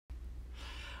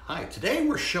Hi, today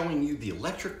we're showing you the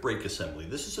electric brake assembly.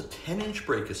 This is a 10-inch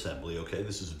brake assembly, okay?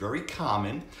 This is very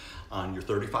common on your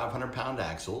 3,500 pound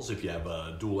axles. If you have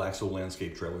a dual axle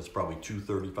landscape trailer, it's probably two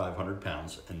 3,500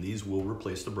 pounds, and these will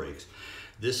replace the brakes.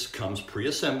 This comes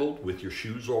pre-assembled with your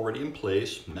shoes already in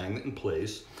place, magnet in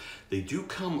place. They do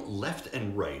come left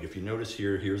and right. If you notice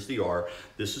here, here's the R.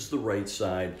 This is the right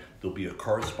side. There'll be a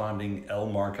corresponding L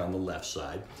mark on the left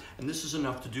side, and this is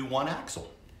enough to do one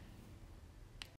axle.